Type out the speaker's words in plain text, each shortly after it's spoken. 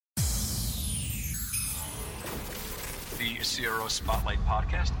the CRO Spotlight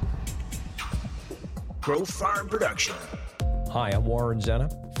podcast. Growth Farm Production. Hi, I'm Warren Zenna,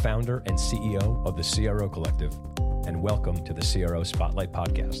 founder and CEO of the CRO Collective, and welcome to the CRO Spotlight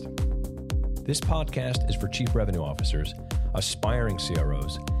podcast. This podcast is for chief revenue officers, aspiring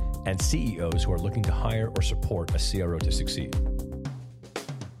CROs, and CEOs who are looking to hire or support a CRO to succeed.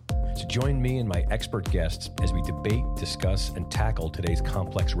 So join me and my expert guests as we debate, discuss, and tackle today's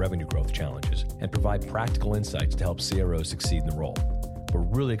complex revenue growth challenges and provide practical insights to help CROs succeed in the role. We're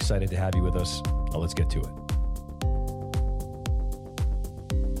really excited to have you with us. Now let's get to it.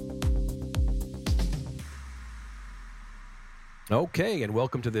 Okay, and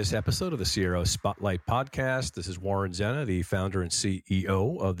welcome to this episode of the CRO Spotlight podcast. This is Warren Zenna, the founder and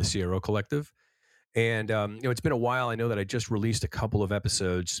CEO of the CRO Collective. And, it's been a while. I know that I just released a couple of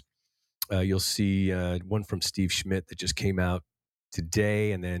episodes. You'll see one from Steve Schmidt that just came out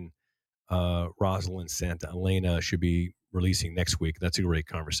today, and then Rosalind Santa Elena should be releasing next week. That's a great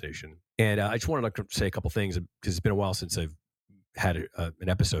conversation. And I just wanted to say a couple things because it's been a while since I've had an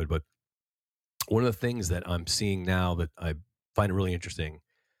episode. But one of the things that I'm seeing now that I find really interesting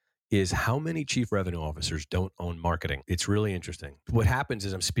is how many chief revenue officers don't own marketing. It's really interesting. What happens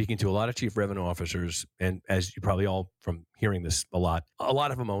is I'm speaking to a lot of chief revenue officers, and as you probably all from hearing this a lot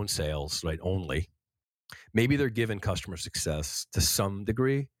of them own sales, right? Only. Maybe they're given customer success to some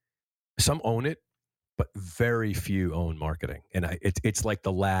degree. Some own it, but very few own marketing. And it's like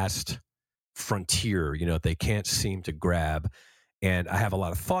the last frontier, they can't seem to grab. And I have a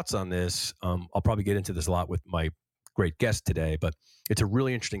lot of thoughts on this. I'll probably get into this a lot with my great guest today, but it's a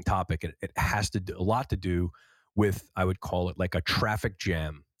really interesting topic, and it has to do a lot to do with, I would call it like a traffic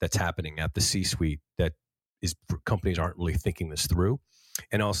jam that's happening at the C-suite that is companies aren't really thinking this through.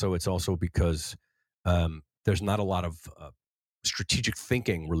 And also it's also because there's not a lot of strategic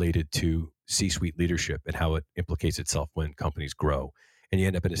thinking related to C-suite leadership and how it implicates itself when companies grow. And you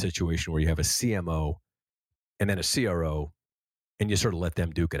end up in a situation where you have a CMO and then a CRO, and you sort of let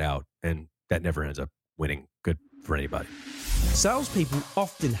them duke it out, and that never ends up winning good for anybody. Salespeople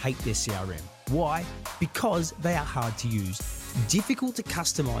often hate their CRM. Why? Because they are hard to use, difficult to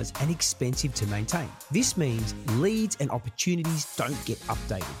customize, and expensive to maintain. This means leads and opportunities don't get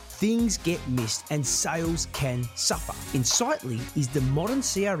updated. Things get missed and sales can suffer. Insightly is the modern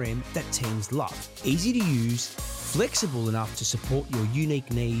CRM that teams love. Easy to use, flexible enough to support your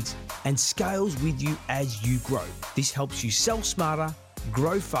unique needs, and scales with you as you grow. This helps you sell smarter,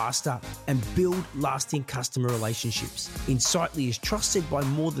 grow faster, and build lasting customer relationships. Insightly is trusted by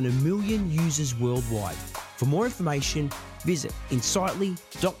more than 1 million users worldwide. For more information, visit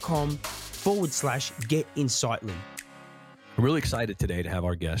insightly.com/getinsightly. I'm really excited today to have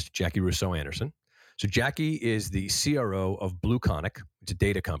our guest, Jackie Rousseau-Anderson. So Jackie is the CRO of BlueConic. It's a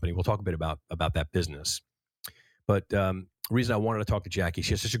data company. We'll talk a bit about that business. But the reason I wanted to talk to Jackie,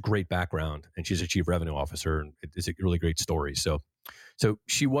 she has such a great background, and she's a chief revenue officer, and it's a really great story. So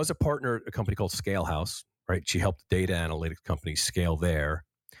she was a partner at a company called Scalehouse, right? She helped data analytics companies scale there.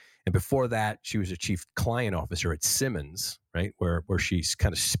 And before that, she was a chief client officer at Simmons, right? Where she's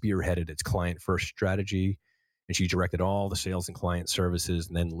kind of spearheaded its client-first strategy, and she directed all the sales and client services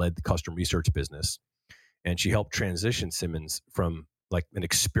and then led the custom research business. And she helped transition Simmons from like an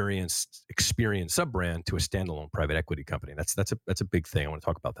experienced sub-brand to a standalone private equity company. That's a big thing. I want to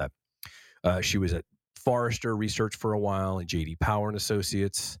talk about that. She was at Forrester Research for a while and JD Power and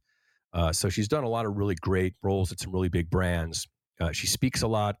Associates. So she's done a lot of really great roles at some really big brands. She speaks a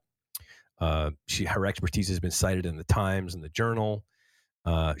lot. Her expertise has been cited in the Times and the Journal.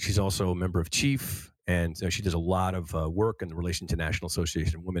 She's also a member of Chief, and she does a lot of work in the relation to National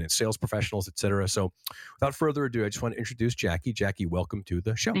Association of Women in Sales Professionals, et cetera. So without further ado, I just want to introduce Jackie. Jackie, welcome to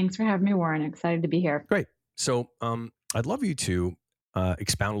the show. Thanks for having me, Warren. Excited to be here. Great. So I'd love you to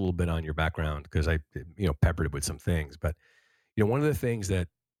expound a little bit on your background, because I peppered it with some things. But one of the things that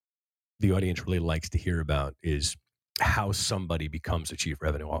the audience really likes to hear about is how somebody becomes a chief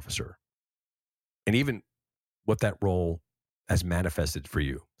revenue officer, and even what that role has manifested for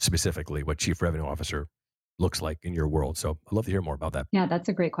you, specifically what chief revenue officer looks like in your world. So I'd love to hear more about that. Yeah, that's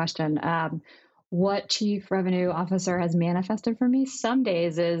a great question. What chief revenue officer has manifested for me some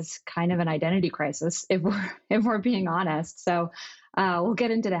days is kind of an identity crisis, if we're being honest. So we'll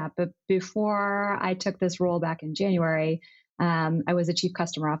get into that. But before I took this role back in January, I was a chief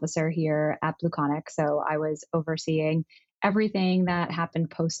customer officer here at BlueConic. So I was overseeing everything that happened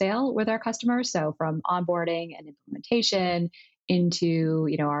post-sale with our customers. So from onboarding and implementation into,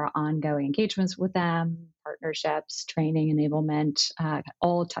 our ongoing engagements with them, partnerships, training, enablement,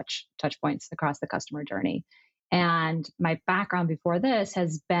 all touch points across the customer journey. And my background before this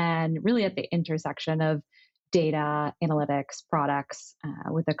has been really at the intersection of data, analytics, products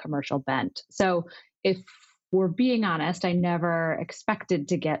with a commercial bent. So if we're being honest, I never expected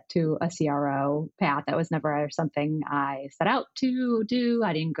to get to a CRO path. That was never something I set out to do.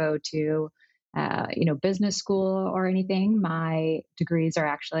 I didn't go to business school or anything. My degrees are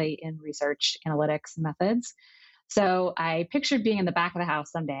actually in research analytics methods. So I pictured being in the back of the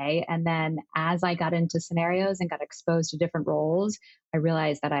house someday. And then as I got into scenarios and got exposed to different roles, I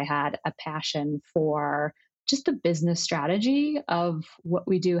realized that I had a passion for just the business strategy of what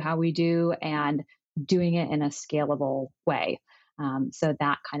we do, how we do, and doing it in a scalable way. So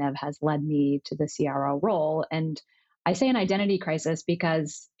that kind of has led me to the CRO role. And I say an identity crisis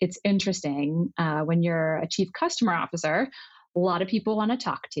because it's interesting. When you're a chief customer officer, a lot of people want to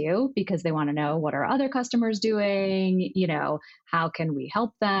talk to you because they want to know what are other customers doing, how can we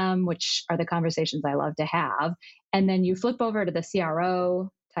help them, which are the conversations I love to have. And then you flip over to the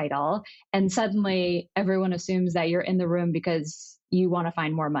CRO title and suddenly everyone assumes that you're in the room because you want to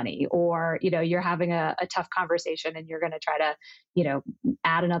find more money, or, you're having a tough conversation and you're going to try to,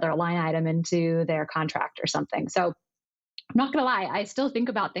 add another line item into their contract or something. So I'm not going to lie, I still think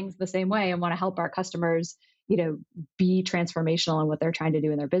about things the same way and want to help our customers, be transformational in what they're trying to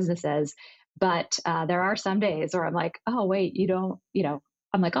do in their businesses. But there are some days where I'm like, oh, wait, you don't,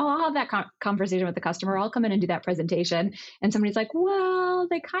 I'm like, oh, I'll have that conversation with the customer. I'll come in and do that presentation. And somebody's like, well,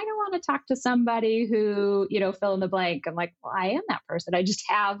 they kind of want to talk to somebody who, fill in the blank. I'm like, well, I am that person. I just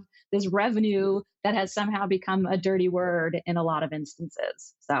have this revenue that has somehow become a dirty word in a lot of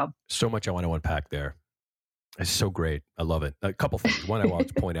instances. So much I want to unpack there. It's so great. I love it. A couple things. One I want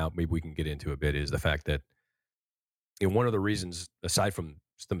to point out, maybe we can get into a bit, is the fact that one of the reasons, aside from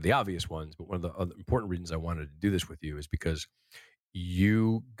some of the obvious ones, but one of the other important reasons I wanted to do this with you is because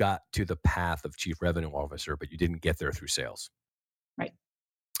you got to the path of chief revenue officer, but you didn't get there through sales. Right.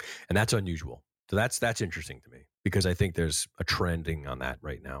 And that's unusual. So that's interesting to me, because I think there's a trending on that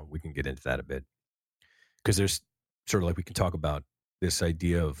right now. We can get into that a bit, because there's sort of like, we can talk about this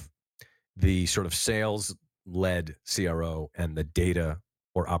idea of the sort of sales-led CRO and the data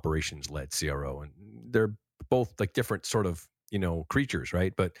or operations-led CRO. And they're both like different sort of, creatures,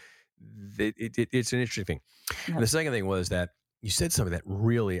 right? But it's an interesting thing. Yep. And the second thing was that you said something that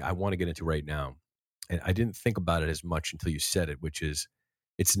really I want to get into right now. And I didn't think about it as much until you said it, which is,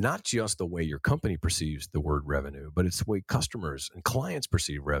 it's not just the way your company perceives the word revenue, but it's the way customers and clients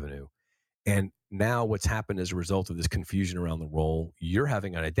perceive revenue. And now what's happened as a result of this confusion around the role, you're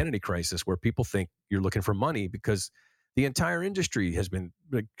having an identity crisis where people think you're looking for money, because the entire industry has been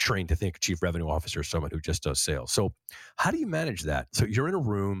trained to think chief revenue officer is someone who just does sales. So how do you manage that? So you're in a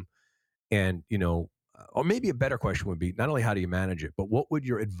room and, or maybe a better question would be, not only how do you manage it, but what would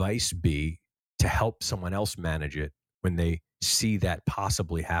your advice be to help someone else manage it when they see that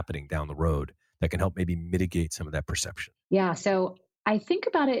possibly happening down the road, that can help maybe mitigate some of that perception? Yeah. So I think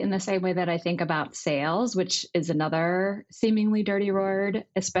about it in the same way that I think about sales, which is another seemingly dirty word,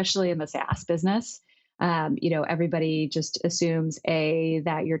 especially in the SaaS business. Everybody just assumes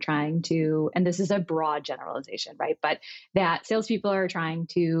that you're trying to, and this is a broad generalization, right? But that salespeople are trying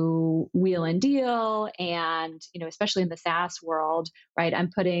to wheel and deal. And, especially in the SaaS world, right? I'm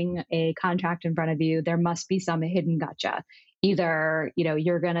putting a contract in front of you. There must be some hidden gotcha. Either,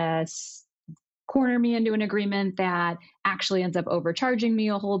 you're going to corner me into an agreement that actually ends up overcharging me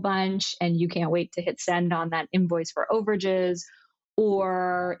a whole bunch, and you can't wait to hit send on that invoice for overages,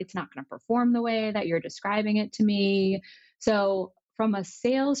 or it's not going to perform the way that you're describing it to me. So from a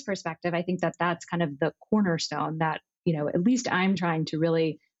sales perspective, I think that that's kind of the cornerstone that, at least I'm trying to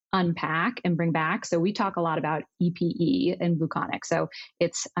really unpack and bring back. So we talk a lot about EPE in Buconic. So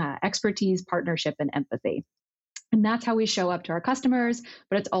it's expertise, partnership, and empathy. And that's how we show up to our customers,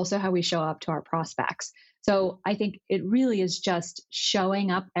 but it's also how we show up to our prospects. So I think it really is just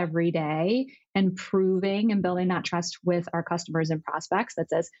showing up every day and proving and building that trust with our customers and prospects that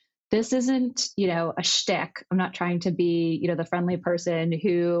says, this isn't, a shtick. I'm not trying to be, the friendly person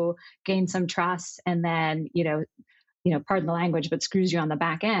who gains some trust and then, pardon the language, but screws you on the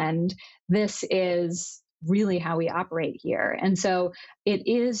back end. This is really how we operate here. And so it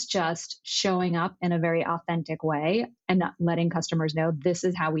is just showing up in a very authentic way and not letting customers know this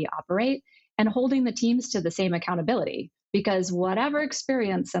is how we operate, and holding the teams to the same accountability, because whatever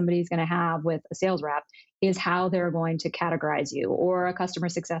experience somebody's going to have with a sales rep is how they're going to categorize you, or a customer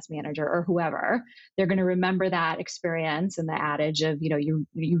success manager, or whoever. They're going to remember that experience, and the adage of, you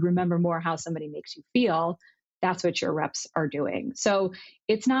remember more how somebody makes you feel. That's what your reps are doing. So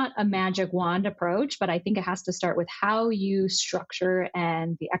it's not a magic wand approach, but I think it has to start with how you structure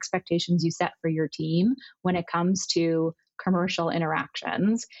and the expectations you set for your team when it comes to commercial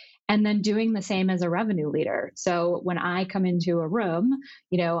interactions, and then doing the same as a revenue leader. So when I come into a room,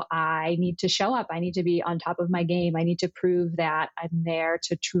 I need to show up. I need to be on top of my game. I need to prove that I'm there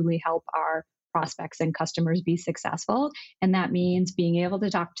to truly help our prospects and customers be successful. And that means being able to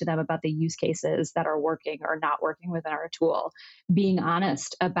talk to them about the use cases that are working or not working within our tool, being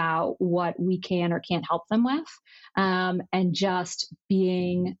honest about what we can or can't help them with, and just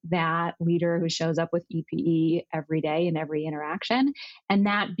being that leader who shows up with EPE every day in every interaction. And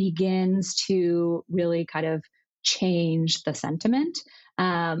that begins to really kind of change the sentiment.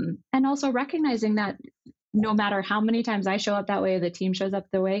 And also recognizing that no matter how many times I show up that way, the team shows up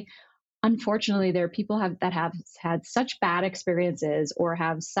the way, unfortunately, there are people that have had such bad experiences or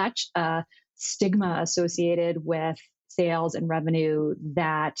have such a stigma associated with sales and revenue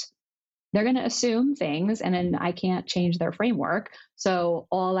that they're going to assume things, and then I can't change their framework. So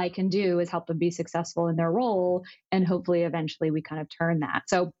all I can do is help them be successful in their role, and hopefully eventually we kind of turn that.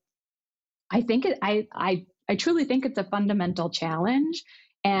 So I think I truly think it's a fundamental challenge.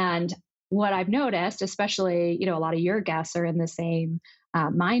 And what I've noticed, especially, a lot of your guests are in the same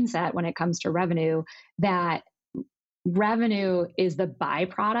mindset when it comes to revenue, that revenue is the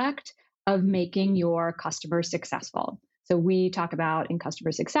byproduct of making your customer successful. So we talk about in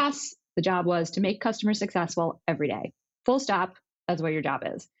customer success, the job was to make customers successful every day. Full stop. That's what your job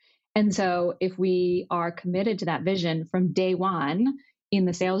is. And so if we are committed to that vision from day one in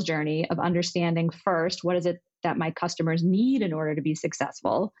the sales journey of understanding first, what is it that my customers need in order to be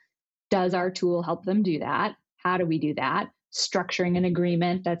successful? Does our tool help them do that? How do we do that? Structuring an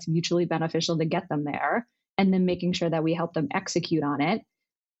agreement that's mutually beneficial to get them there, and then making sure that we help them execute on it.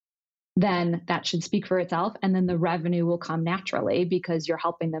 Then that should speak for itself. And then the revenue will come naturally because you're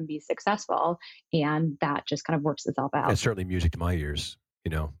helping them be successful. And that just kind of works itself out. It's certainly music to my ears.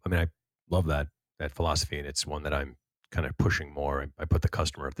 I love that philosophy, and it's one that I'm kind of pushing more. I put the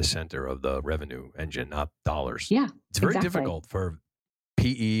customer at the center of the revenue engine, not dollars. Yeah, it's very difficult for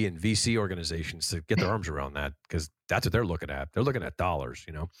PE and VC organizations to get their arms around that, because that's what they're looking at. They're looking at dollars,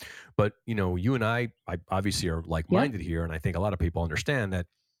 But, you and I obviously are like-minded here, and I think a lot of people understand that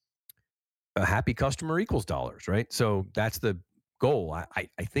a happy customer equals dollars, right? So that's the goal. I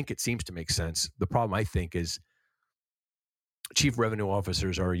think it seems to make sense. The problem, I think, is chief revenue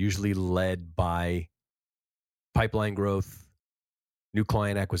officers are usually led by pipeline growth, new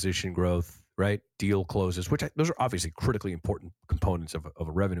client acquisition growth, right? Deal closes, those are obviously critically important components of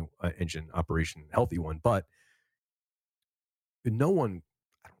a revenue engine operation, healthy one. But no one,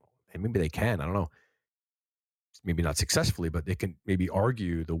 I don't know, and maybe they can, I don't know, maybe not successfully, but they can maybe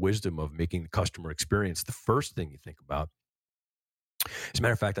argue the wisdom of making the customer experience the first thing you think about. As a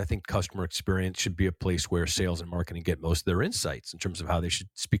matter of fact, I think customer experience should be a place where sales and marketing get most of their insights in terms of how they should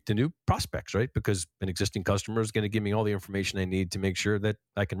speak to new prospects, right? Because an existing customer is going to give me all the information I need to make sure that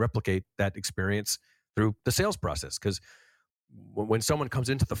I can replicate that experience through the sales process. Because when someone comes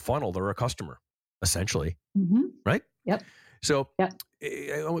into the funnel, they're a customer, essentially, right? Yep. So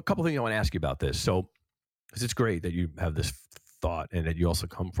a couple of things I want to ask you about this. So, because it's great that you have this thought and that you also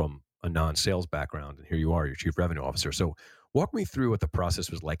come from a non-sales background, and here you are, your chief revenue officer. So walk me through what the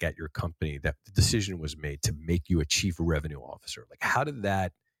process was like at your company, that the decision was made to make you a chief revenue officer. Like,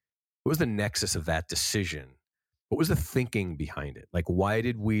 what was the nexus of that decision? What was the thinking behind it? Like, why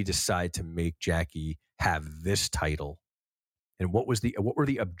did we decide to make Jackie have this title? And what were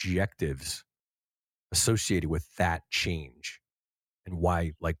the objectives associated with that change? And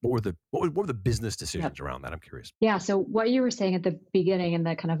why, what were the business decisions around that? I'm curious. Yeah. So what you were saying at the beginning and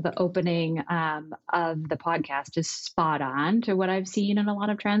the kind of the opening of the podcast is spot on to what I've seen in a lot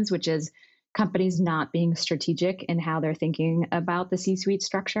of trends, which is companies not being strategic in how they're thinking about the C-suite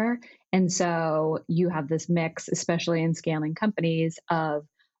structure. And so you have this mix, especially in scaling companies, of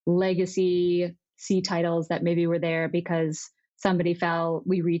legacy C titles that maybe were there because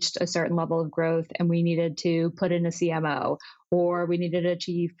we reached a certain level of growth and we needed to put in a CMO, or we needed a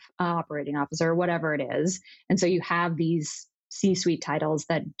chief operating officer, whatever it is. And so you have these C-suite titles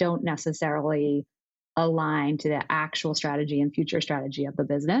that don't necessarily align to the actual strategy and future strategy of the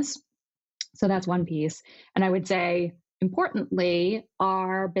business. So that's one piece. And I would say, importantly,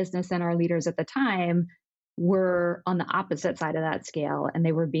 our business and our leaders at the time were on the opposite side of that scale, and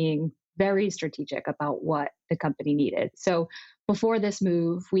they were being very strategic about what the company needed. So before this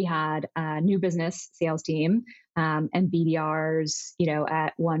move, we had a new business sales team, and BDRs,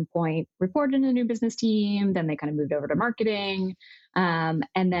 at one point reported in the new business team. Then they kind of moved over to marketing. And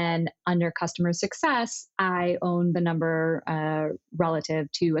then under customer success, I owned the number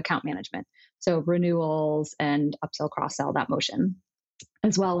relative to account management. So renewals and upsell, cross-sell, that motion,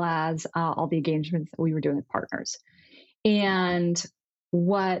 as well as all the engagements that we were doing with partners. And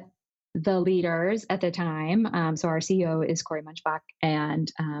what the leaders at the time, so our CEO is Corey Munchbach,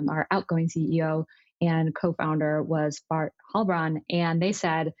 and our outgoing CEO and co-founder was Bart Halbron, and they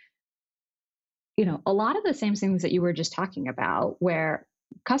said, a lot of the same things that you were just talking about, where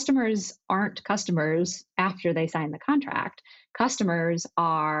customers aren't customers after they sign the contract. Customers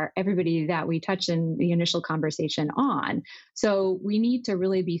are everybody that we touch in the initial conversation on. So we need to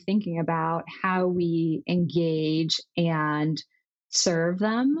really be thinking about how we engage and serve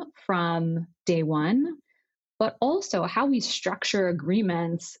them from day one, but also how we structure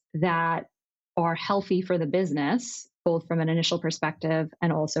agreements that are healthy for the business, both from an initial perspective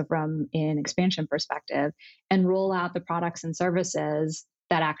and also from an expansion perspective, and roll out the products and services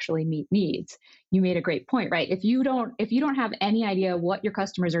that actually meet needs. You made a great point, right? If you don't have any idea what your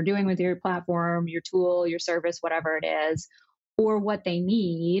customers are doing with your platform, your tool, your service, whatever it is, or what they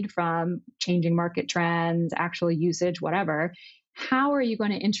need from changing market trends, actual usage, whatever, how are you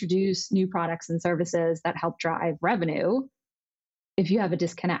going to introduce new products and services that help drive revenue if you have a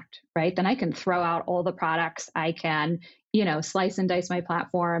disconnect, right? Then I can throw out all the products. I can, slice and dice my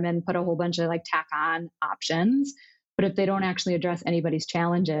platform and put a whole bunch of like tack on options. But if they don't actually address anybody's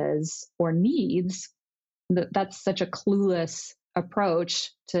challenges or needs, that's such a clueless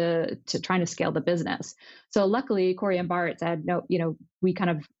approach to trying to scale the business. So luckily, Corey and Bart said, no, we kind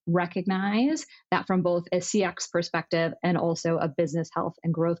of recognize that from both a CX perspective and also a business health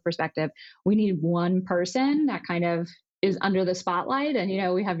and growth perspective, we need one person that kind of is under the spotlight, and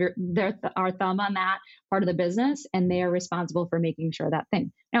we have our thumb on that part of the business, and they are responsible for making sure that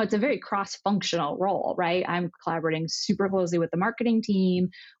thing. Now, it's a very cross-functional role, right? I'm collaborating super closely with the marketing team,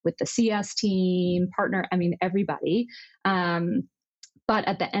 with the CS team, partner, everybody. But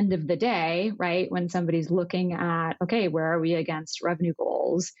at the end of the day, right, when somebody's looking at, okay, where are we against revenue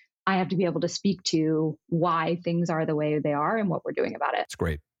goals, I have to be able to speak to why things are the way they are and what we're doing about it. It's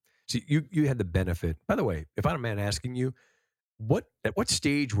great. See, you had the benefit. By the way, if I don't mind asking you, at what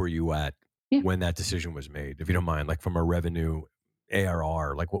stage were you at when that decision was made? If you don't mind, like from a revenue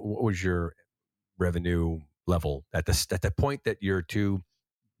ARR, like what was your revenue level at the point that your two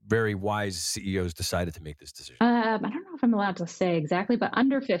very wise CEOs decided to make this decision? I don't know if I'm allowed to say exactly, but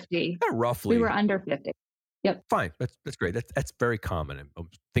under 50. Roughly. We were under 50. Yep. Fine. That's great. That's very common. I'm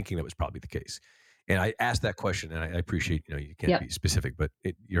thinking that was probably the case. And I asked that question, and I appreciate, you can't be specific, but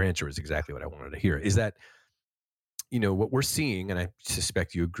your answer is exactly what I wanted to hear. Is that, what we're seeing, and I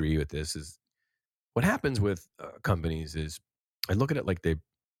suspect you agree with this, is what happens with companies is I look at it like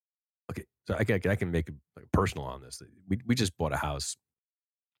okay, so I can make it personal on this. We just bought a house.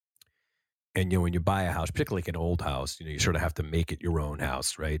 And, when you buy a house, particularly like an old house, you sort of have to make it your own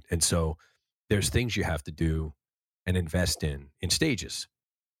house, right? And so there's things you have to do and invest in stages,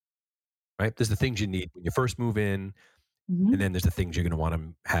 right? There's the things you need when you first move in, and then there's the things you're going to want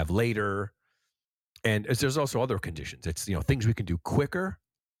to have later. And there's also other conditions. It's, things we can do quicker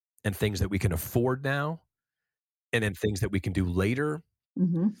and things that we can afford now, and then things that we can do later.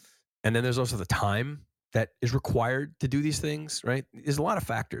 And then there's also the time that is required to do these things, right? There's a lot of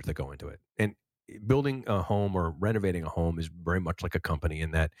factors that go into it. And building a home or renovating a home is very much like a company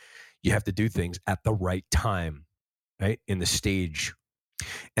in that you have to do things at the right time, right? In the stage.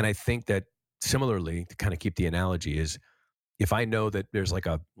 And I think that similarly, to kind of keep the analogy, is if I know that there's like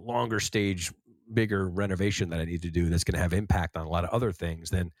a longer stage, bigger renovation that I need to do that's going to have impact on a lot of other things,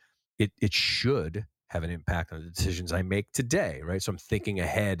 then it should have an impact on the decisions I make today, right? So I'm thinking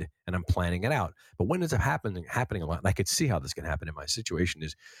ahead and I'm planning it out. But when it's happening a lot, and I could see how this can happen in my situation,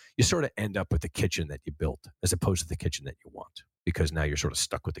 is you sort of end up with the kitchen that you built as opposed to the kitchen that you want, because now you're sort of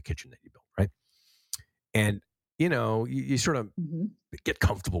stuck with the kitchen that you built, right? And, you sort of get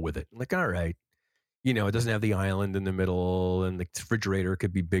comfortable with it. Like, all right, it doesn't have the island in the middle, and the refrigerator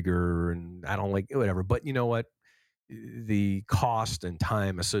could be bigger, and I don't like it, whatever. But you know what? The cost and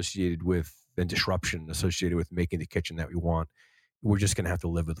time associated with and disruption associated with making the kitchen that we want, we're just going to have to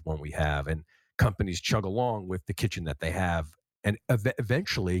live with the one we have. And companies chug along with the kitchen that they have. And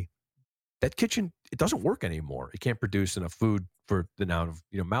eventually that kitchen, it doesn't work anymore. It can't produce enough food for the amount of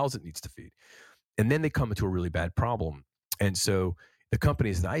mouths it needs to feed. And then they come into a really bad problem. And so the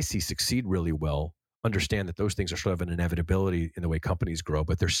companies that I see succeed really well understand that those things are sort of an inevitability in the way companies grow,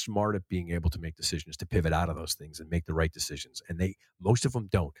 but they're smart at being able to make decisions to pivot out of those things and make the right decisions. And most of them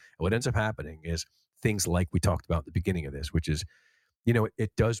don't. And what ends up happening is things like we talked about at the beginning of this, which is,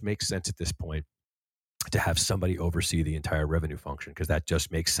 it does make sense at this point to have somebody oversee the entire revenue function, because that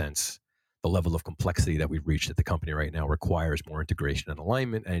just makes sense. The level of complexity that we've reached at the company right now requires more integration and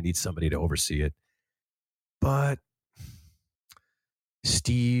alignment, and it needs somebody to oversee it. But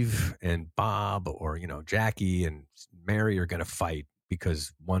Steve and Bob or, Jackie and Mary are going to fight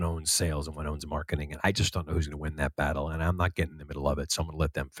because one owns sales and one owns marketing. And I just don't know who's going to win that battle. And I'm not getting in the middle of it. So I'm going to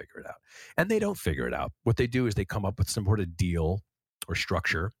let them figure it out. And they don't figure it out. What they do is they come up with some sort of deal or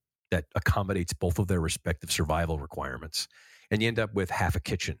structure that accommodates both of their respective survival requirements. And you end up with half a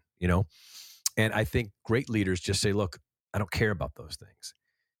kitchen, And I think great leaders just say, look, I don't care about those things.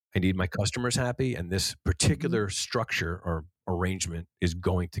 I need my customers happy, and this particular structure or arrangement is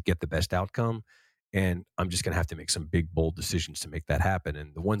going to get the best outcome. And I'm just going to have to make some big, bold decisions to make that happen.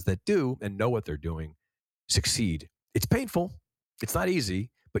 And the ones that do and know what they're doing succeed. It's painful. It's not easy,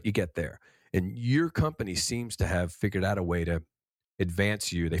 but you get there. And your company seems to have figured out a way to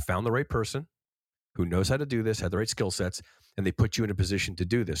advance you. They found the right person who knows how to do this, had the right skill sets, and they put you in a position to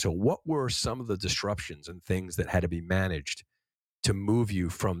do this. So what were some of the disruptions and things that had to be managed to move you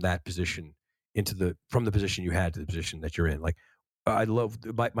from that position from the position you had to the position that you're in? Like, I love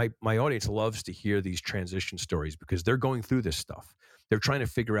my audience loves to hear these transition stories because they're going through this stuff. They're trying to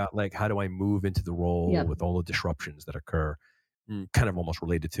figure out, like, how do I move into the role with all the disruptions that occur, kind of almost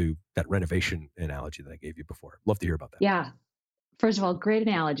related to that renovation analogy that I gave you before. Love to hear about that. Yeah. First of all, great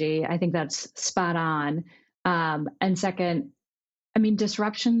analogy. I think that's spot on. And second,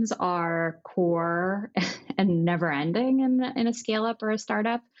 disruptions are core and never ending in a scale up or a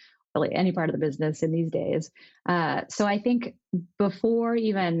startup, really any part of the business in these days. So I think before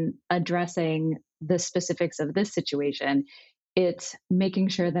even addressing the specifics of this situation, it's making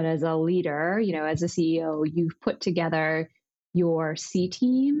sure that as a leader, as a CEO, you've put together your C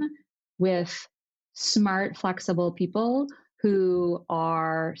team with smart, flexible people who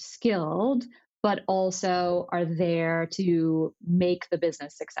are skilled, but also are there to make the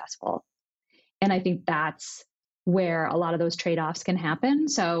business successful. And I think that's where a lot of those trade-offs can happen.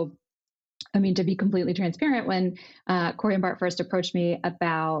 So, to be completely transparent, when Corey and Bart first approached me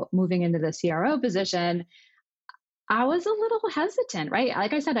about moving into the CRO position, I was a little hesitant, right?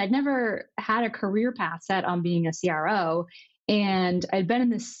 Like I said, I'd never had a career path set on being a CRO, and I'd been in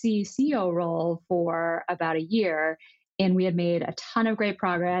the CCO role for about a year, and we had made a ton of great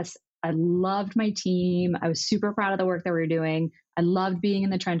progress. I loved my team. I was super proud of the work that we were doing. I loved being in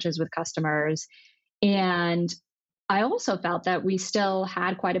the trenches with customers. And I also felt that we still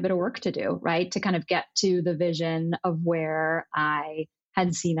had quite a bit of work to do, right? To kind of get to the vision of where I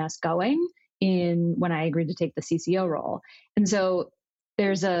had seen us going when I agreed to take the CCO role. And so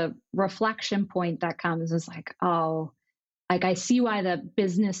there's a reflection point that comes as like, oh, like I see why the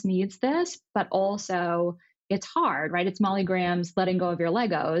business needs this, but also it's hard, right? It's Molly Graham's letting go of your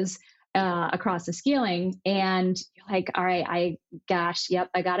Legos across the scaling. And you're like, all right, I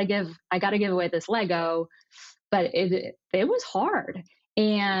gotta give away this Lego. But it was hard.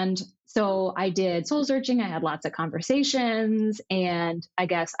 And so I did soul searching. I had lots of conversations. And I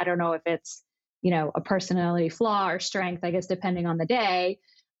guess, I don't know if it's, a personality flaw or strength, I guess, depending on the day,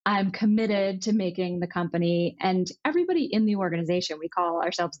 I'm committed to making the company and everybody in the organization. We call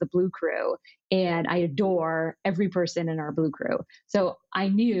ourselves the Blue Crew, and I adore every person in our Blue Crew. So I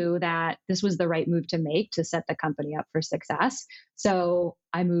knew that this was the right move to make to set the company up for success. So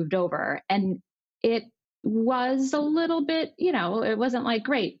I moved over, and it was a little bit, it wasn't like,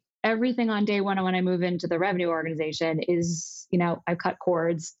 great, everything on day one when I move into the revenue organization is, I cut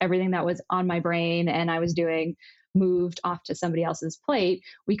cords, everything that was on my brain and I was doing moved off to somebody else's plate.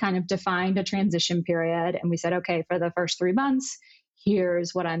 We kind of defined a transition period, and we said, okay, for the first 3 months,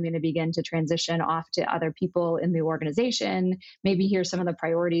 here's what I'm going to begin to transition off to other people in the organization. Maybe here's some of the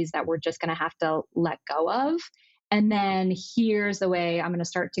priorities that we're just going to have to let go of. And then here's the way I'm going to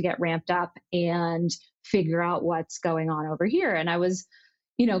start to get ramped up and figure out what's going on over here. And I was,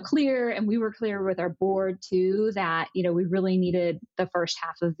 clear, and we were clear with our board too, that, we really needed the first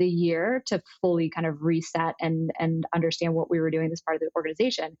half of the year to fully kind of reset and understand what we were doing as part of the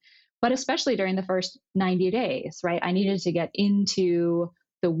organization. But especially during the first 90 days, right? I needed to get into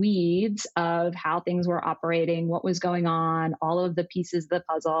the weeds of how things were operating, what was going on, all of the pieces of the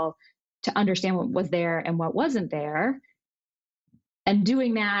puzzle to understand what was there and what wasn't there. And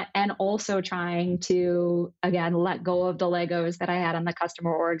doing that, and also trying to, again, let go of the Legos that I had on the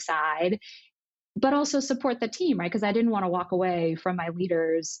customer org side, but also support the team, right? Because I didn't want to walk away from my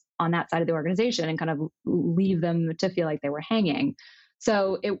leaders on that side of the organization and kind of leave them to feel like they were hanging.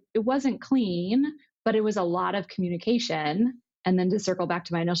 So it wasn't clean, but it was a lot of communication. And then to circle back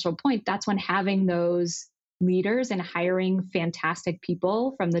to my initial point, that's when having those leaders and hiring fantastic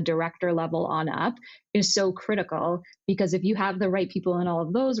people from the director level on up is so critical, because if you have the right people in all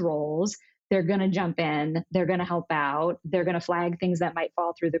of those roles, they're going to jump in, they're going to help out, they're going to flag things that might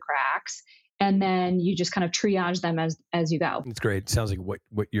fall through the cracks. and then you just kind of triage them as you go. It's great. It sounds like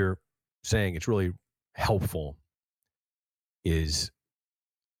what you're saying, it's really helpful, is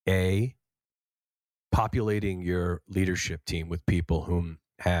populating your leadership team with people whom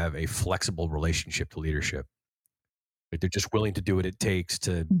have a flexible relationship to leadership. Like they're just willing to do what it takes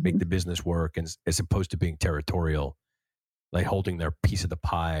to make the business work, and as opposed to being territorial, like holding their piece of the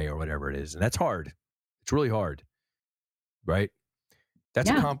pie or whatever it is. And that's hard. It's really hard, right? That's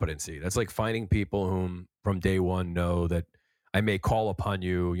a competency. That's like finding people whom from day one know that I may call upon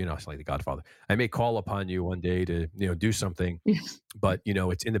you, it's like The Godfather. I may call upon you one day to, do something, but,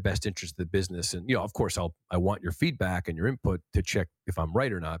 it's in the best interest of the business. And, of course, I want your feedback and your input to check if I'm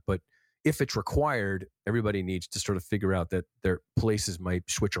right or not. But if it's required, everybody needs to sort of figure out that their places might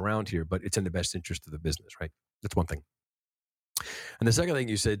switch around here, but it's in the best interest of the business, right? That's one thing. And the second thing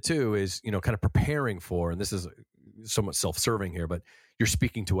you said too is, kind of preparing for, and this is somewhat self-serving here, but you're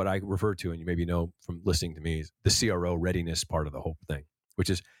speaking to what I refer to, and you maybe know from listening to me, is the CRO readiness part of the whole thing, which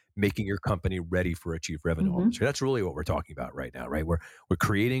is making your company ready for a chief revenue officer. That's really what we're talking about right now, right? We're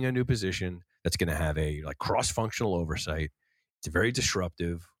creating a new position that's going to have a cross-functional oversight. It's very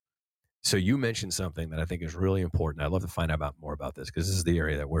disruptive. So you mentioned something that I think is really important. I'd love to find out more about this, because this is the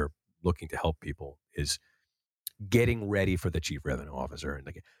area that we're looking to help people, is getting ready for the chief revenue officer. And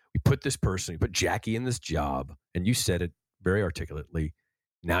we put this person, we put Jackie in this job, and you said it very articulately.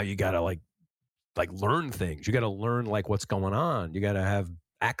 Now you got to learn things. You got to learn what's going on. You got to have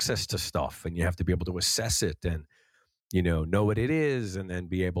access to stuff, and you have to be able to assess it and, know what it is, and then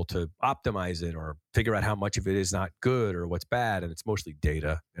be able to optimize it or figure out how much of it is not good or what's bad. And it's mostly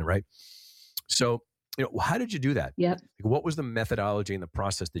data, right? So, how did you do that? Yep. What was the methodology and the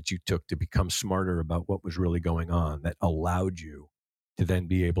process that you took to become smarter about what was really going on that allowed you to then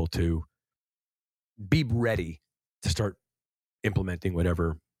be able to be ready to start implementing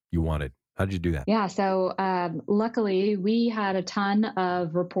whatever you wanted? How did you do that? Yeah. So luckily, we had a ton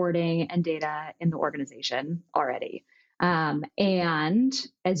of reporting and data in the organization already. And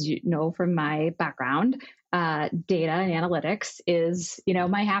as you know from my background, data and analytics is,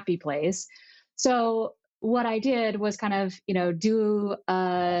 my happy place. So what I did was kind of, do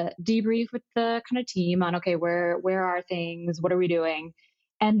a debrief with the kind of team on, okay, where are things? What are we doing?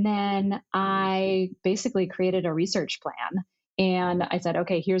 And then I basically created a research plan. And I said,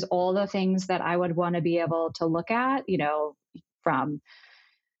 okay, here's all the things that I would want to be able to look at, from,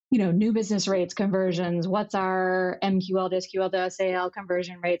 new business rates, conversions, what's our MQL to SQL to SAL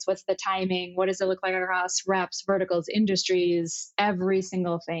conversion rates, what's the timing, what does it look like across reps, verticals, industries, every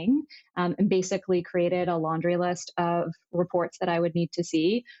single thing, and basically created a laundry list of reports that I would need to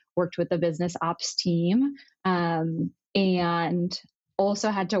see, worked with the business ops team, and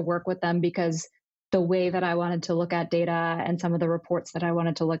also had to work with them because the way that I wanted to look at data and some of the reports that I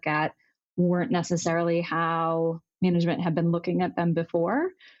wanted to look at weren't necessarily how management had been looking at them before.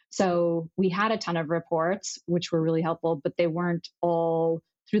 So we had a ton of reports, which were really helpful, but they weren't all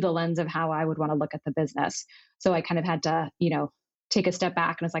through the lens of how I would want to look at the business. So I kind of had to, take a step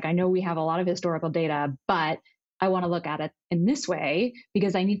back, and it's like, I know we have a lot of historical data, but I want to look at it in this way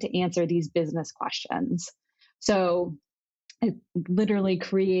because I need to answer these business questions. So I literally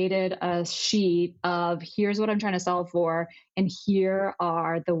created a sheet of here's what I'm trying to solve for, and here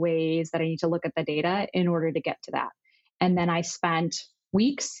are the ways that I need to look at the data in order to get to that. And then I spent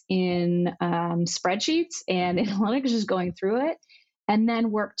weeks in spreadsheets and analytics just going through it, and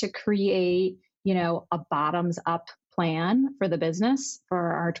then worked to create, a bottoms up plan for the business for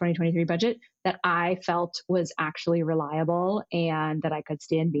our 2023 budget that I felt was actually reliable and that I could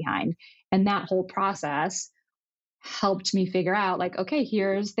stand behind. And that whole process helped me figure out okay,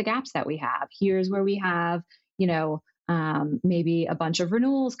 here's the gaps that we have. Here's where we have, maybe a bunch of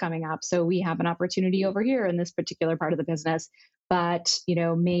renewals coming up. So we have an opportunity over here in this particular part of the business, but,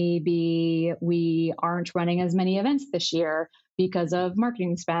 maybe we aren't running as many events this year because of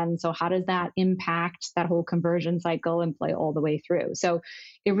marketing spend. So how does that impact that whole conversion cycle and play all the way through? So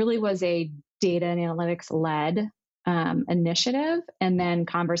it really was a data and analytics led initiative, and then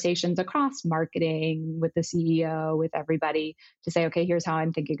conversations across marketing with the CEO, with everybody to say, okay, here's how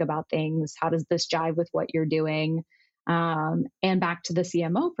I'm thinking about things. How does this jive with what you're doing? And back to the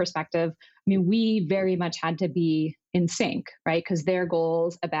CMO perspective, we very much had to be in sync, right? Because their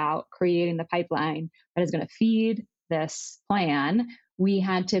goals about creating the pipeline that is going to feed this plan, we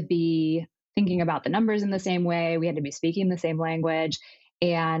had to be thinking about the numbers in the same way. We had to be speaking the same language.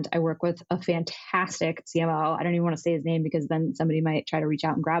 And I work with a fantastic CMO. I don't even want to say his name because then somebody might try to reach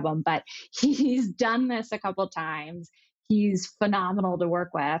out and grab him, but he's done this a couple of times. He's phenomenal to work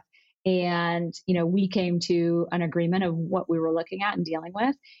with. And, we came to an agreement of what we were looking at and dealing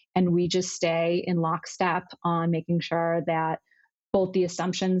with. And we just stay in lockstep on making sure that both the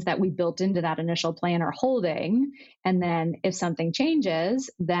assumptions that we built into that initial plan are holding. And then if something changes,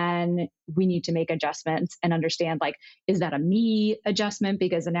 then we need to make adjustments and understand, like, is that a me adjustment?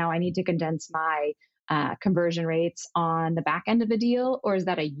 Because now I need to condense my conversion rates on the back end of the deal, or is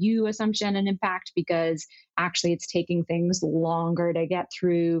that a you assumption and impact because actually it's taking things longer to get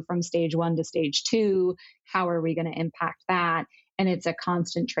through from stage 1 to stage 2? How are we going to impact that? And it's a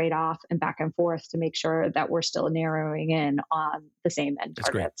constant trade-off and back and forth to make sure that we're still narrowing in on the same end That's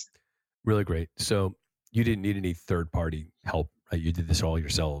targets. Great. Really great. So you didn't need any third-party help, right? You did this all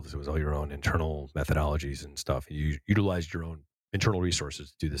yourselves. It was all your own internal methodologies and stuff. You utilized your own internal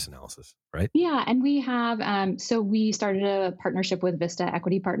resources to do this analysis, right? Yeah, and we have, so we started a partnership with Vista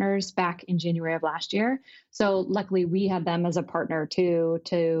Equity Partners back in January of last year. So luckily we have them as a partner too,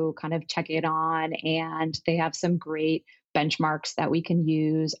 to kind of check it on. And they have some great benchmarks that we can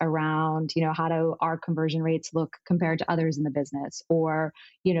use around, how do our conversion rates look compared to others in the business? Or,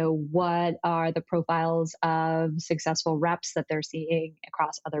 what are the profiles of successful reps that they're seeing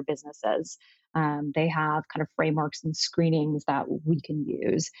across other businesses? They have kind of frameworks and screenings that we can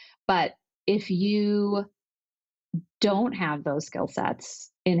use. But if you don't have those skill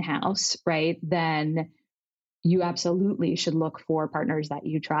sets in-house, right, then you absolutely should look for partners that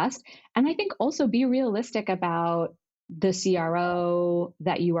you trust. And I think also be realistic about the CRO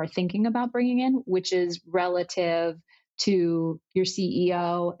that you are thinking about bringing in, which is relative to your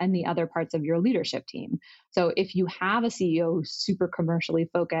CEO and the other parts of your leadership team. So if you have a CEO who's super commercially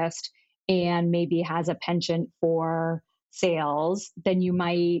focused and maybe has a penchant for sales, then you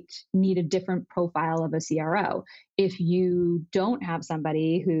might need a different profile of a CRO. If you don't have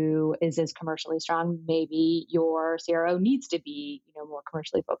somebody who is as commercially strong, maybe your CRO needs to be, more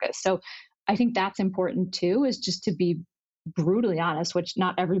commercially focused. So I think that's important too, is just to be brutally honest, which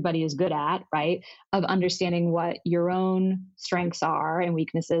not everybody is good at, right? Of understanding what your own strengths are and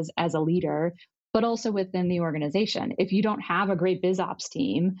weaknesses as a leader, but also within the organization. If you don't have a great biz ops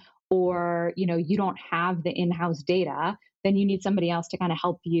team, or you don't have the in-house data, then you need somebody else to kind of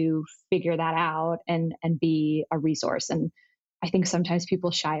help you figure that out and be a resource. And I think sometimes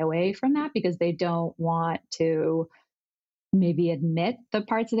people shy away from that because they don't want to maybe admit the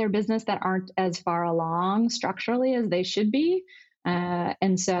parts of their business that aren't as far along structurally as they should be.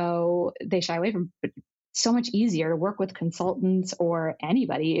 And so they shy away from it. It's so much easier to work with consultants or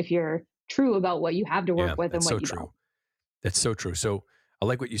anybody if you're true about what you have to work with and what you don't. That's so true. So I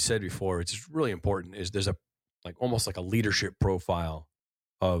like what you said before. It's really important is there's almost like a leadership profile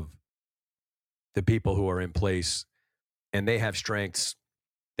of the people who are in place, and they have strengths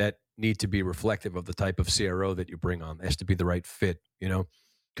that need to be reflective of the type of CRO that you bring on. It has to be the right fit,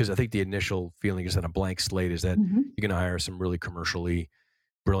 because I think the initial feeling is that a blank slate is that you're going to hire some really commercially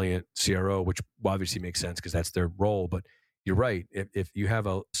brilliant CRO, which obviously makes sense because that's their role. But you're right. If you have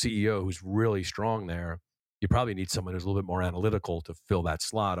a CEO who's really strong there, you probably need someone who's a little bit more analytical to fill that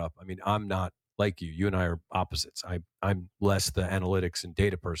slot up. I mean, I'm not like you. You and I are opposites. I'm less the analytics and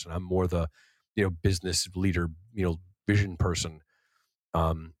data person. I'm more the, business leader, vision person.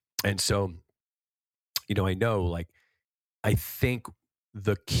 And so, I know, I think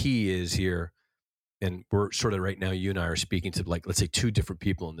the key is here, and we're sort of right now, you and I are speaking to let's say two different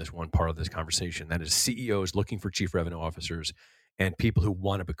people in this one part of this conversation. That is CEOs looking for chief revenue officers and people who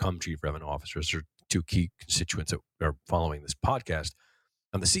want to become chief revenue officers are two key constituents that are following this podcast.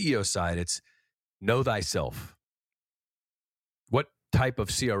 On the CEO side, it's know thyself. What type of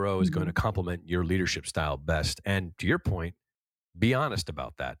CRO is going to complement your leadership style best? And to your point, be honest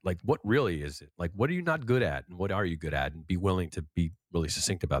about that. What really is it? What are you not good at and what are you good at? And be willing to be really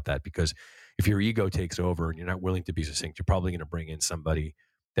succinct about that, because if your ego takes over and you're not willing to be succinct, you're probably going to bring in somebody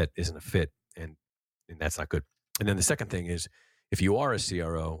that isn't a fit, and that's not good. And then the second thing is, if you are a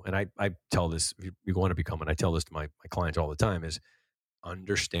CRO, and I tell this, if you want to become, and I tell this to my clients all the time, is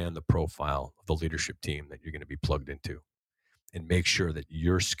understand the profile of the leadership team that you're going to be plugged into and make sure that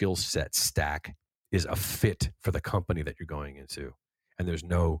your skill set stack is a fit for the company that you're going into. And there's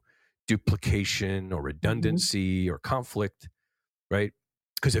no duplication or redundancy or conflict, right?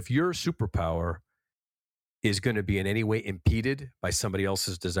 Because if your superpower is going to be in any way impeded by somebody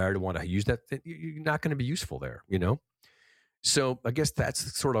else's desire to want to use that, you're not going to be useful there, So I guess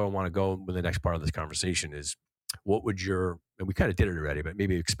that's sort of I want to go with the next part of this conversation is, what would and we kind of did it already, but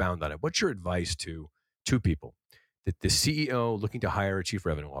maybe expound on it. What's your advice to two people? That the CEO looking to hire a chief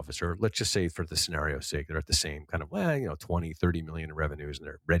revenue officer, let's just say for the scenario's sake, they're at the same kind of, 20, 30 million in revenues, and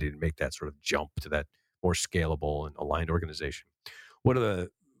they're ready to make that sort of jump to that more scalable and aligned organization. What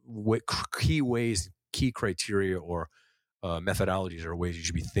key criteria or methodologies or ways you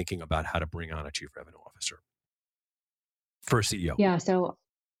should be thinking about how to bring on a chief revenue officer for a CEO? Yeah. So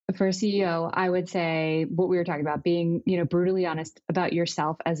for a CEO, I would say what we were talking about, being, brutally honest about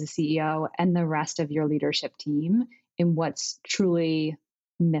yourself as a CEO and the rest of your leadership team in what's truly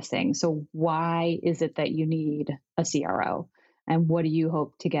missing. So why is it that you need a CRO, and what do you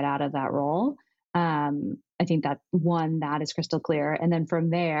hope to get out of that role? I think that is crystal clear. And then from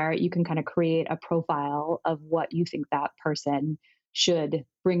there, you can kind of create a profile of what you think that person should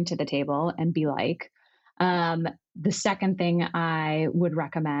bring to the table and be like. The second thing I would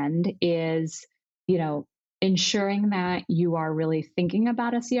recommend is, ensuring that you are really thinking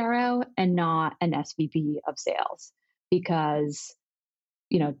about a CRO and not an SVP of sales, because,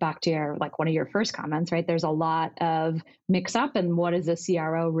 back to one of your first comments, right? There's a lot of mix up in what is a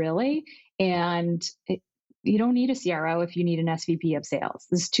CRO really. And you don't need a CRO if you need an SVP of sales.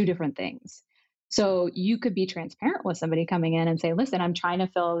 This is two different things. So you could be transparent with somebody coming in and say, listen, I'm trying to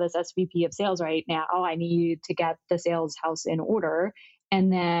fill this SVP of sales right now. I need to get the sales house in order.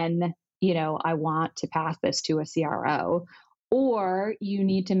 And then, I want to pass this to a CRO. Or you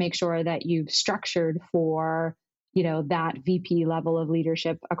need to make sure that you've structured for, that VP level of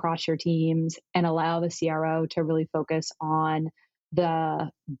leadership across your teams, and allow the CRO to really focus on the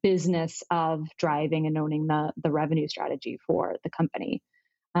business of driving and owning the revenue strategy for the company.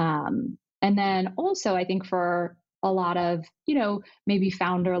 And then also, I think for a lot of, maybe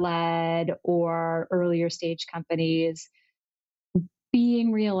founder-led or earlier stage companies,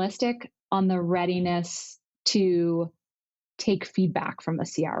 being realistic on the readiness to take feedback from a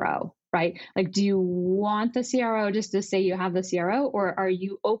CRO, right? Like, do you want the CRO just to say you have the CRO, or are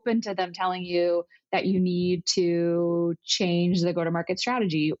you open to them telling you that you need to change the go-to-market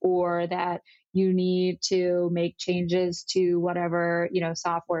strategy, or that you need to make changes to whatever,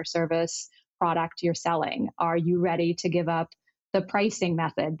 software service product you're selling? Are you ready to give up the pricing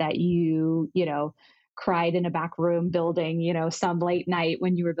method that you cried in a back room building, some late night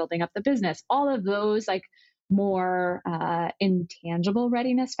when you were building up the business? All of those more intangible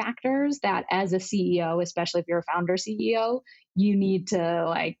readiness factors that as a CEO, especially if you're a founder CEO, you need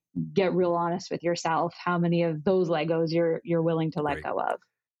to get real honest with yourself how many of those Legos you're willing to let go of.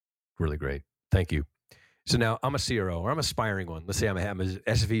 Really great. Thank you. So now I'm a CRO, or I'm aspiring one. Let's say I'm an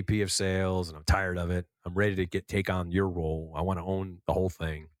SVP of sales and I'm tired of it. I'm ready to take on your role. I want to own the whole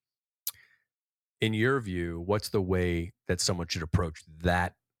thing. In your view, what's the way that someone should approach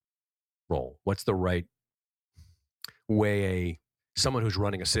that role? What's the right way someone who's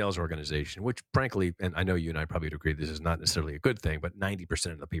running a sales organization, which frankly, and I know you and I probably would agree, this is not necessarily a good thing, but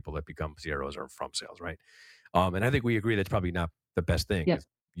 90% of the people that become CROs are from sales, right? And I think we agree that's probably not the best thing. Yep.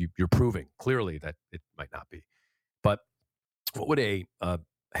 You're proving clearly that it might not be. But what would a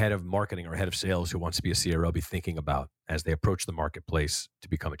head of marketing or head of sales who wants to be a CRO be thinking about as they approach the marketplace to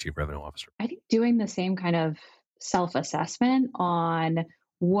become a chief revenue officer? I think doing the same kind of self-assessment on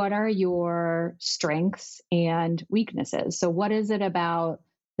what are your strengths and weaknesses. So what is it about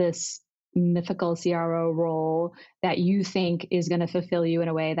this mythical CRO role that you think is going to fulfill you in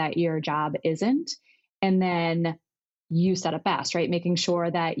a way that your job isn't? And then you set it best, right? Making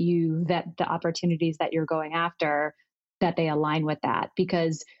sure that you vet the opportunities that you're going after, that they align with that.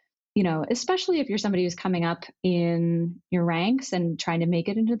 Because, especially if you're somebody who's coming up in your ranks and trying to make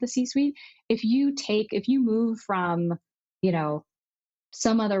it into the C-suite, if you move from,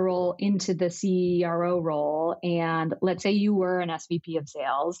 some other role into the CRO role, and let's say you were an SVP of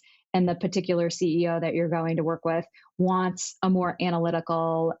sales and the particular CEO that you're going to work with wants a more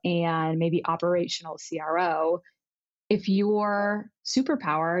analytical and maybe operational CRO, if your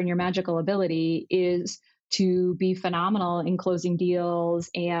superpower and your magical ability is to be phenomenal in closing deals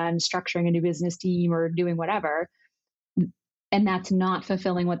and structuring a new business team or doing whatever, and that's not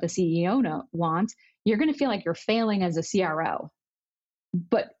fulfilling what the CEO wants, you're going to feel like you're failing as a CRO.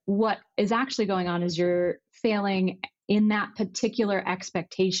 But what is actually going on is you're failing in that particular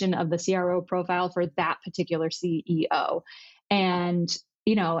expectation of the CRO profile for that particular CEO. And,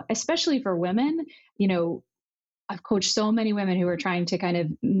 especially for women, I've coached so many women who are trying to kind of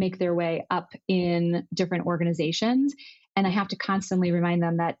make their way up in different organizations. And I have to constantly remind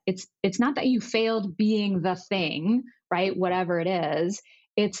them that it's not that you failed being the thing, right? Whatever it is,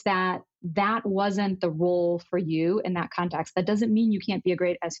 it's that wasn't the role for you in that context. That doesn't mean you can't be a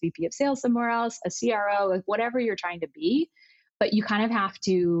great SVP of sales somewhere else, a CRO, whatever you're trying to be, but you kind of have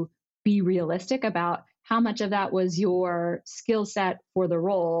to be realistic about how much of that was your skill set for the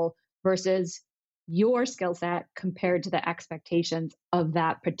role versus your skill set compared to the expectations of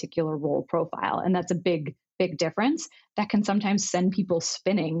that particular role profile. And that's a big big difference that can sometimes send people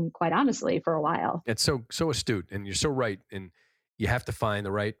spinning, quite honestly, for a while. It's so astute, and you're so right. And you have to find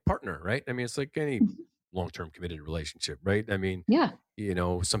the right partner, right? I mean, it's like any long-term committed relationship, right? I mean, Yeah.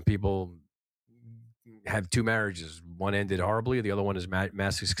 some people have two marriages. One ended horribly, the other one is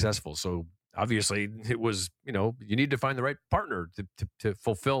massively successful. So obviously, it was you need to find the right partner to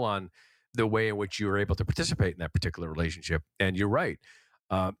fulfill on the way in which you were able to participate in that particular relationship. And you're right.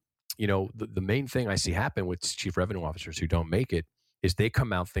 Uh, the main thing I see happen with chief revenue officers who don't make it is they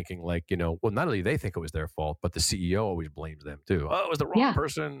come out thinking like, well, not only they think it was their fault, but the CEO always blames them too. Oh, it was the wrong Yeah.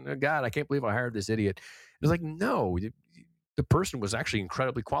 person. Oh, God, I can't believe I hired this idiot. It's like, no, the person was actually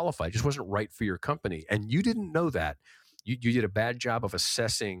incredibly qualified, just wasn't right for your company. And you didn't know that. You did a bad job of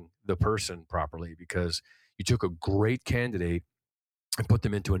assessing the person properly because you took a great candidate and put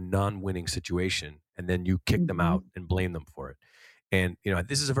them into a non-winning situation, and then you kick them out and blame them for it. And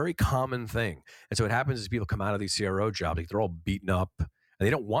this is a very common thing. And so what happens is people come out of these CRO jobs, like they're all beaten up, and they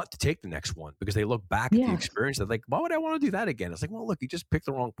don't want to take the next one because they look back at the experience. They're like, why would I want to do that again? It's like, well, look, you just picked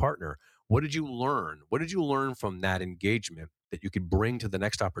the wrong partner. What did you learn? What did you learn from that engagement that you could bring to the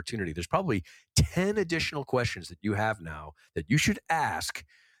next opportunity? There's probably 10 additional questions that you have now that you should ask,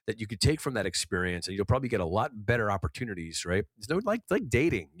 that you could take from that experience, and you'll probably get a lot better opportunities, right? It's no like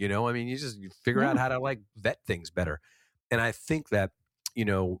dating, I mean, you figure out how to vet things better. And I think that,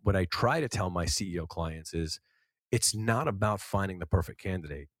 what I try to tell my CEO clients is it's not about finding the perfect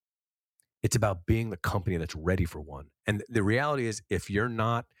candidate. It's about being the company that's ready for one. And the reality is, if you're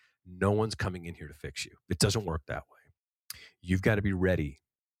not, no one's coming in here to fix you. It doesn't work that way. You've got to be ready.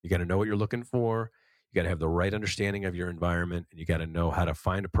 You got to know what you're looking for. You got to have the right understanding of your environment, and you got to know how to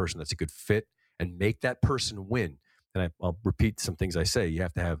find a person that's a good fit and make that person win. And I'll repeat some things I say. You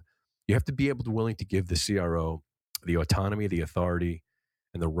have to be able to willing to give the CRO the autonomy, the authority,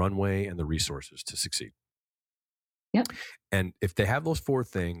 and the runway and the resources to succeed. Yep. And if they have those four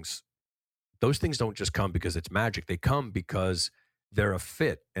things, those things don't just come because it's magic. They come because they're a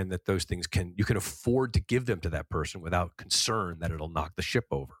fit, and that those things you can afford to give them to that person without concern that it'll knock the ship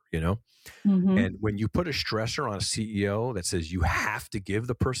over, And when you put a stressor on a CEO that says you have to give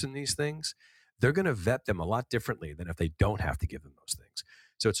the person these things, they're going to vet them a lot differently than if they don't have to give them those things.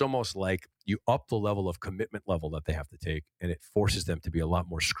 So it's almost like you up the level of commitment level that they have to take, and it forces them to be a lot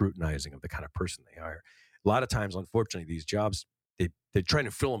more scrutinizing of the kind of person they hire. A lot of times, unfortunately, these jobs, they're trying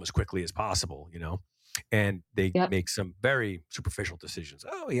to fill them as quickly as possible, and they make some very superficial decisions.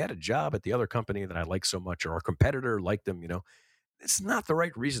 Oh, he had a job at the other company that I like so much, or our competitor liked him, It's not the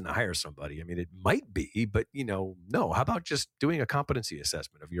right reason to hire somebody. I mean, it might be, but, no. How about just doing a competency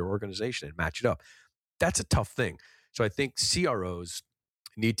assessment of your organization and match it up? That's a tough thing. So I think CROs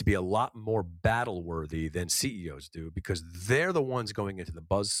need to be a lot more battle worthy than CEOs do, because they're the ones going into the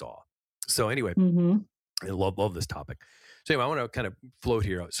buzzsaw. So anyway, I love this topic. So anyway, I want to kind of float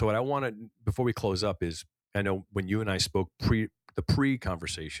here. So what I want to, before we close up, is I know when you and I spoke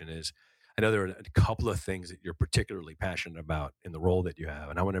pre-conversation is, I know there are a couple of things that you're particularly passionate about in the role that you have,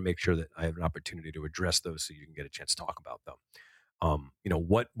 and I want to make sure that I have an opportunity to address those so you can get a chance to talk about them.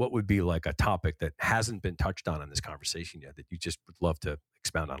 What would be like a topic that hasn't been touched on in this conversation yet that you just would love to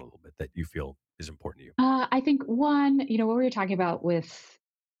expound on a little bit that you feel is important to you? I think one, what we were talking about with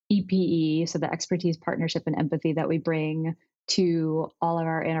EPE, so the expertise, partnership, and empathy that we bring to all of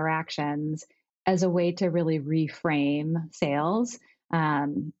our interactions as a way to really reframe sales.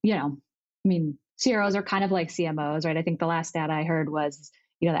 CROs are kind of like CMOs, right? I think the last stat I heard was,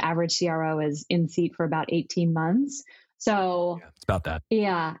 the average CRO is in seat for about 18 months. So it's about that.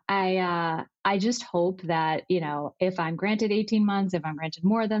 Yeah, I just hope that, if I'm granted 18 months, if I'm granted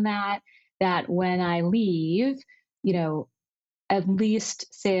more than that when I leave, at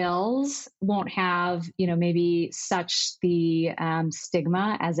least sales won't have, maybe such the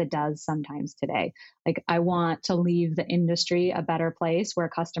stigma as it does sometimes today. Like, I want to leave the industry a better place where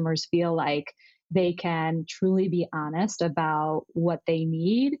customers feel like they can truly be honest about what they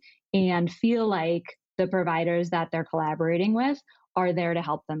need and feel like the providers that they're collaborating with are there to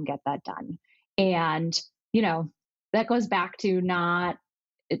help them get that done. And, that goes back to not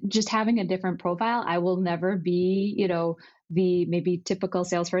just having a different profile. I will never be, the maybe typical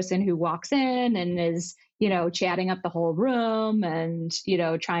salesperson who walks in and is, chatting up the whole room and,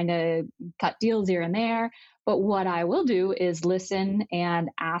 trying to cut deals here and there. But what I will do is listen and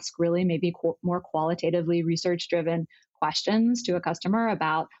ask really maybe more qualitatively research-driven questions to a customer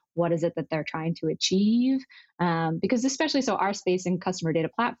about what is it that they're trying to achieve. Because especially so our space in customer data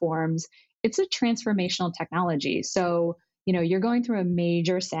platforms, it's a transformational technology. So, you're going through a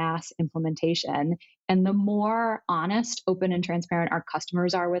major SaaS implementation, and the more honest, open, and transparent our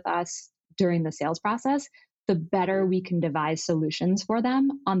customers are with us during the sales process, the better we can devise solutions for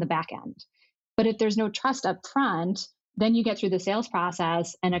them on the back end. But if there's no trust up front, then you get through the sales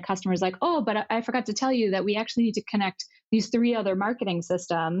process and a customer's like, oh, but I forgot to tell you that we actually need to connect these 3 other marketing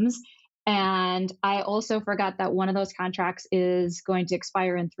systems. And I also forgot that one of those contracts is going to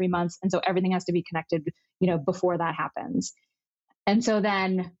expire in 3 months. And so everything has to be connected, before that happens. And so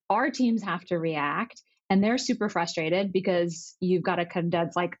then our teams have to react, and they're super frustrated because you've got to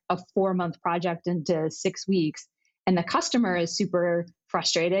condense like a 4-month project into 6 weeks. And the customer is super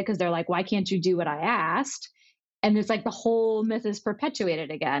frustrated because they're like, why can't you do what I asked? And it's like the whole myth is perpetuated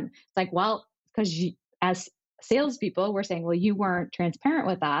again. It's like, well, because as salespeople, we're saying, well, you weren't transparent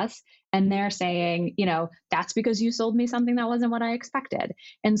with us. And they're saying, that's because you sold me something that wasn't what I expected.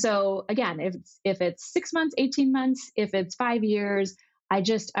 And so again, if it's 6 months, 18 months, if it's 5 years,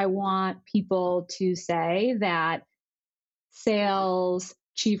 I want people to say that sales,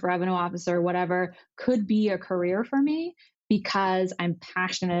 chief revenue officer, whatever, could be a career for me because I'm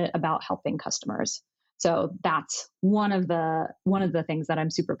passionate about helping customers. So that's one of the things that I'm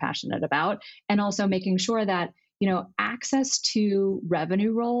super passionate about. And also making sure that, access to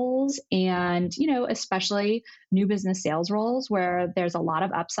revenue roles and, especially new business sales roles where there's a lot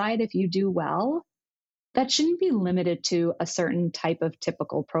of upside if you do well, that shouldn't be limited to a certain type of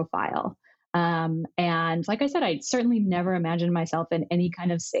typical profile. And like I said, I certainly never imagined myself in any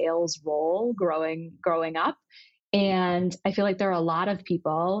kind of sales role growing up. And I feel like there are a lot of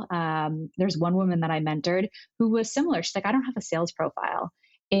people. There's one woman that I mentored who was similar. She's like, I don't have a sales profile.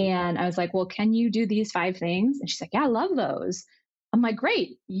 And I was like, well, can you do these 5 things? And she's like, yeah, I love those. I'm like,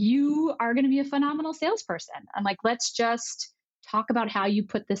 great. You are going to be a phenomenal salesperson. I'm like, let's just talk about how you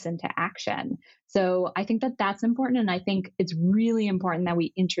put this into action. So I think that that's important. And I think it's really important that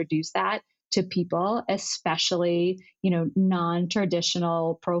we introduce that to people, especially,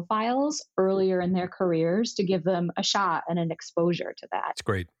 non-traditional profiles earlier in their careers to give them a shot and an exposure to that. It's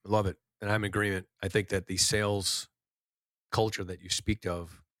great. I love it. And I'm in agreement. I think that the sales culture that you speak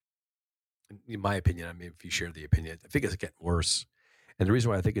of, in my opinion, I mean, if you share the opinion, I think it's getting worse. And the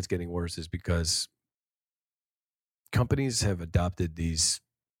reason why I think it's getting worse is because companies have adopted these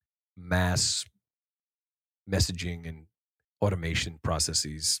mass messaging and automation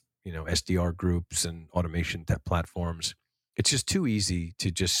processes, SDR groups and automation platforms. It's just too easy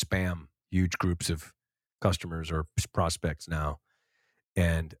to just spam huge groups of customers or prospects now.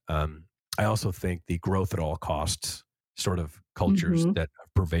 And I also think the growth at all costs sort of cultures that are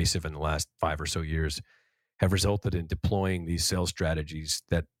pervasive in the last 5 or so years have resulted in deploying these sales strategies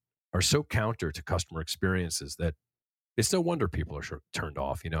that are so counter to customer experiences that it's no wonder people are turned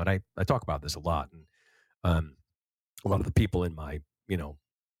off, and I talk about this a lot. And a lot of the people in my,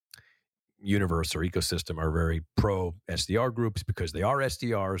 universe or ecosystem are very pro SDR groups because they are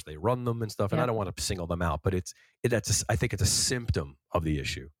SDRs, they run them and stuff. And I don't want to single them out, but I think it's a symptom of the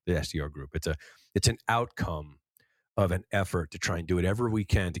issue, the SDR group. It's an outcome of an effort to try and do whatever we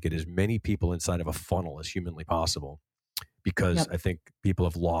can to get as many people inside of a funnel as humanly possible. Because I think people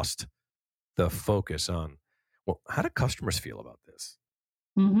have lost the focus on, well, how do customers feel about this?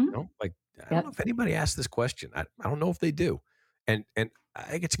 I don't know if anybody asked this question. I don't know if they do. And I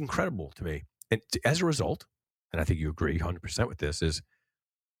think it's incredible to me. And as a result, and I think you agree 100% with this, is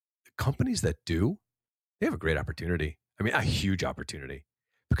the companies that do, they have a great opportunity. I mean, a huge opportunity,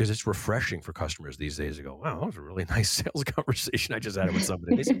 because it's refreshing for customers these days to go, wow, that was a really nice sales conversation I just had with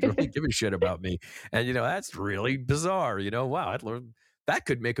somebody. They seem to really give a shit about me. And, that's really bizarre. Wow, that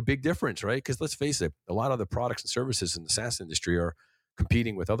could make a big difference, right? Because let's face it, a lot of the products and services in the SaaS industry are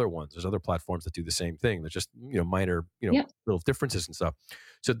competing with other ones. There's other platforms that do the same thing. There's just, minor, little differences and stuff.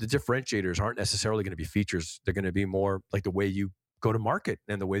 So the differentiators aren't necessarily going to be features. They're going to be more like the way you go to market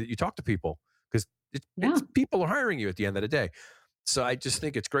and the way that you talk to people, because it's people are hiring you at the end of the day. So I just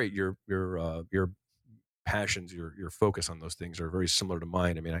think it's great. Your passions, your focus on those things are very similar to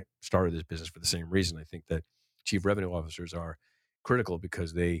mine. I mean, I started this business for the same reason. I think that chief revenue officers are critical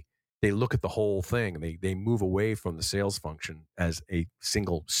because they look at the whole thing and they move away from the sales function as a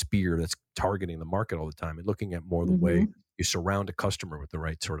single spear that's targeting the market all the time and looking at more the way you surround a customer with the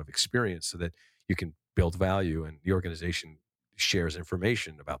right sort of experience so that you can build value and the organization shares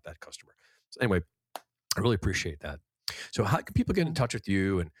information about that customer. So anyway, I really appreciate that. So how can people get in touch with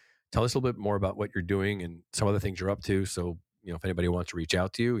you and tell us a little bit more about what you're doing and some other things you're up to? So, if anybody wants to reach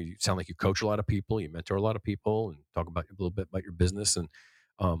out to you, you sound like you coach a lot of people, you mentor a lot of people, and talk about a little bit about your business. And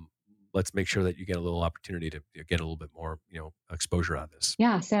let's make sure that you get a little opportunity to get a little bit more, exposure out of this.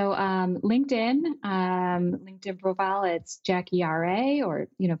 Yeah. So LinkedIn profile, it's Jackie RA, or,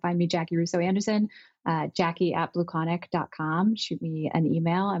 find me Jackie Russo Anderson, Jackie@blueconic.com. Shoot me an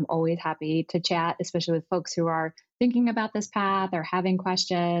email. I'm always happy to chat, especially with folks who are thinking about this path or having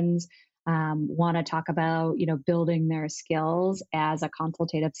questions, want to talk about, building their skills as a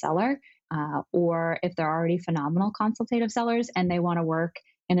consultative seller, or if they're already phenomenal consultative sellers and they want to work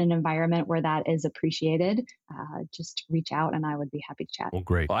in an environment where that is appreciated, just reach out and I would be happy to chat. Well,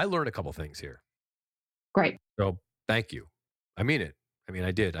 great. Well, I learned a couple things here. Great. So thank you. I mean it.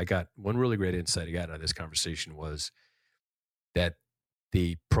 I did. I got one really great insight I got out of this conversation was that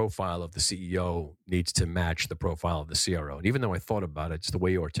the profile of the CEO needs to match the profile of the CRO. And even though I thought about it, just the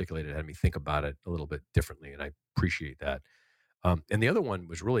way you articulated it had me think about it a little bit differently. And I appreciate that. And the other one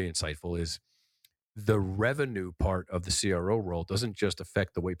was really insightful is the revenue part of the CRO role doesn't just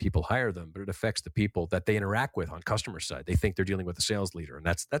affect the way people hire them, but it affects the people that they interact with on customer side. They think they're dealing with a sales leader. And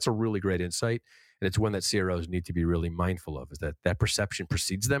that's a really great insight. And it's one that CROs need to be really mindful of, is that perception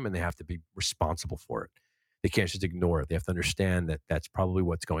precedes them and they have to be responsible for it. They can't just ignore it. They have to understand that that's probably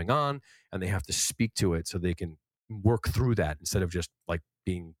what's going on and they have to speak to it so they can work through that instead of just like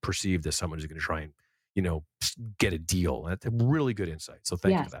being perceived as someone who's going to try and, get a deal. That's a really good insight. So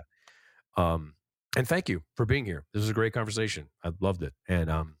thank you for that. And thank you for being here. This was a great conversation. I loved it.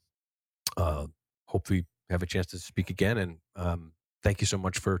 And hopefully have a chance to speak again. And thank you so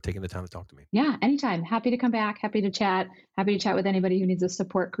much for taking the time to talk to me. Yeah, anytime. Happy to come back. Happy to chat. Happy to chat with anybody who needs a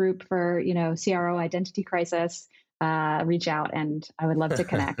support group for, CRO identity crisis. Reach out and I would love to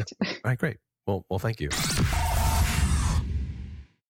connect. All right, great. Well, thank you.